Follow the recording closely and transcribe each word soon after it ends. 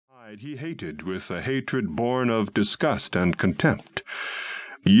He hated with a hatred born of disgust and contempt.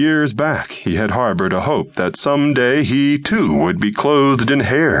 Years back he had harbored a hope that some day he too would be clothed in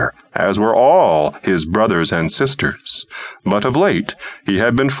hair, as were all his brothers and sisters. But of late he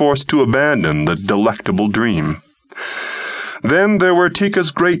had been forced to abandon the delectable dream. Then there were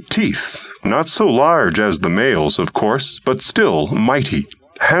Tika's great teeth, not so large as the male's, of course, but still mighty,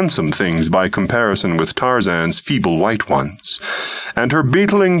 handsome things by comparison with Tarzan's feeble white ones, and her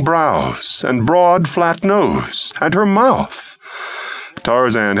beetling brows, and broad flat nose, and her mouth.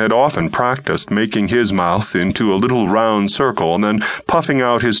 Tarzan had often practiced making his mouth into a little round circle and then puffing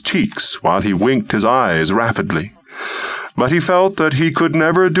out his cheeks while he winked his eyes rapidly. But he felt that he could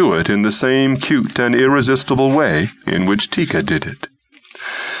never do it in the same cute and irresistible way in which Tika did it.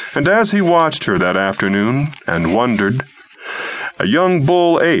 And as he watched her that afternoon and wondered, a young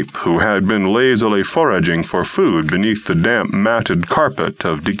bull ape who had been lazily foraging for food beneath the damp matted carpet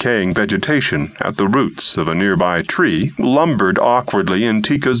of decaying vegetation at the roots of a nearby tree lumbered awkwardly in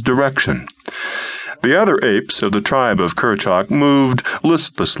Tika's direction. The other apes of the tribe of Kerchak moved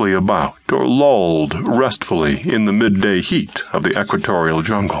listlessly about or lolled restfully in the midday heat of the equatorial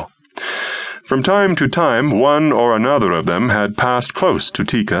jungle. From time to time, one or another of them had passed close to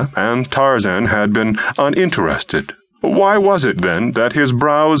Tika, and Tarzan had been uninterested. Why was it, then, that his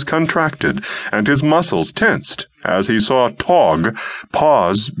brows contracted and his muscles tensed as he saw Tog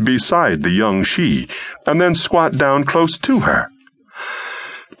pause beside the young she and then squat down close to her?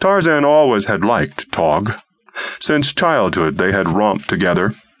 Tarzan always had liked Tog. Since childhood they had romped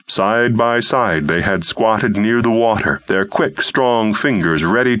together. Side by side they had squatted near the water, their quick, strong fingers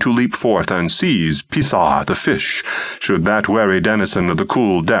ready to leap forth and seize Pisa, the fish, should that wary denizen of the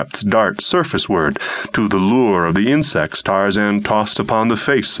cool depths dart surfaceward to the lure of the insects Tarzan tossed upon the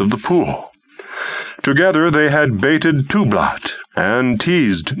face of the pool. Together they had baited Tublat and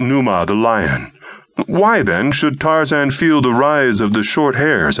teased Numa the lion. Why, then, should Tarzan feel the rise of the short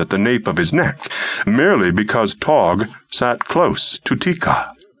hairs at the nape of his neck, merely because Tog sat close to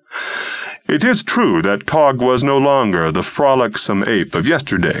Tika? It is true that Tog was no longer the frolicsome ape of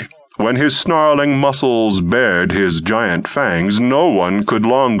yesterday. When his snarling muscles bared his giant fangs, no one could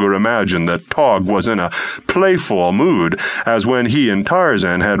longer imagine that Tog was in a playful mood as when he and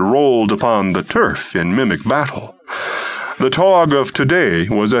Tarzan had rolled upon the turf in mimic battle. The Tog of today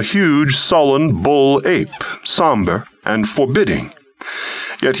was a huge, sullen bull ape, somber and forbidding.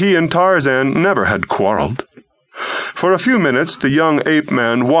 Yet he and Tarzan never had quarreled. For a few minutes the young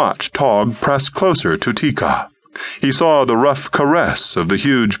ape-man watched Tog press closer to Tika. He saw the rough caress of the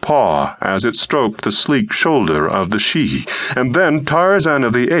huge paw as it stroked the sleek shoulder of the she, and then Tarzan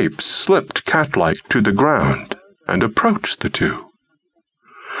of the Apes slipped cat-like to the ground and approached the two.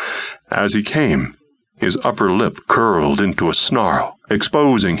 As he came, his upper lip curled into a snarl,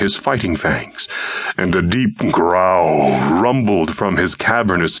 exposing his fighting fangs, and a deep growl rumbled from his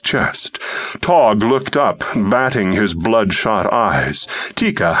cavernous chest. Tog looked up, batting his bloodshot eyes.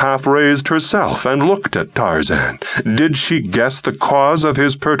 Tika half raised herself and looked at Tarzan. Did she guess the cause of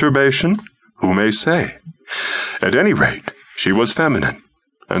his perturbation? Who may say? At any rate, she was feminine,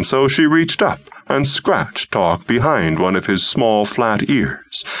 and so she reached up and scratched Tog behind one of his small flat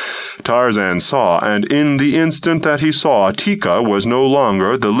ears. Tarzan saw, and in the instant that he saw, Tika was no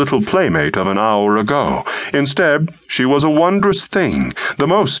longer the little playmate of an hour ago. Instead, she was a wondrous thing, the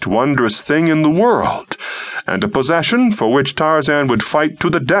most wondrous thing in the world, and a possession for which Tarzan would fight to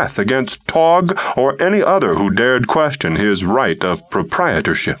the death against Tog or any other who dared question his right of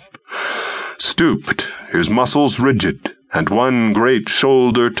proprietorship. Stooped, his muscles rigid, and one great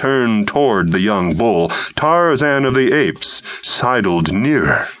shoulder turned toward the young bull, Tarzan of the Apes sidled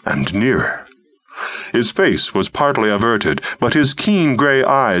nearer and nearer. His face was partly averted, but his keen gray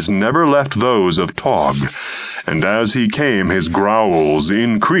eyes never left those of Tog, and as he came his growls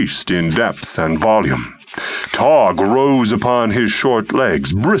increased in depth and volume. Tog rose upon his short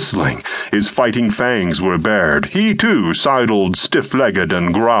legs, bristling. His fighting fangs were bared. He, too, sidled stiff-legged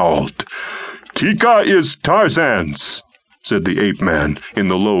and growled. "Tika is Tarzan's," said the ape-man in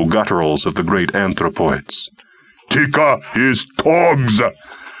the low gutturals of the great anthropoids. "Tika is Tog's,"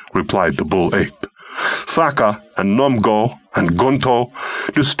 replied the bull-ape. Thaka and Numgo and Gunto,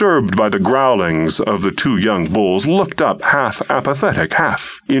 disturbed by the growlings of the two young bulls, looked up half apathetic,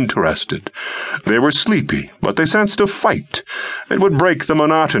 half interested. They were sleepy, but they sensed a fight. It would break the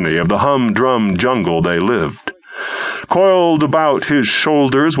monotony of the humdrum jungle they lived. Coiled about his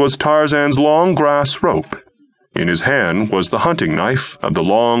shoulders was Tarzan's long grass rope. In his hand was the hunting knife of the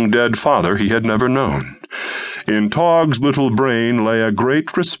long-dead father he had never known. In Tog's little brain lay a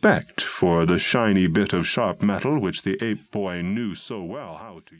great respect for the shiny bit of sharp metal which the ape boy knew so well how to use.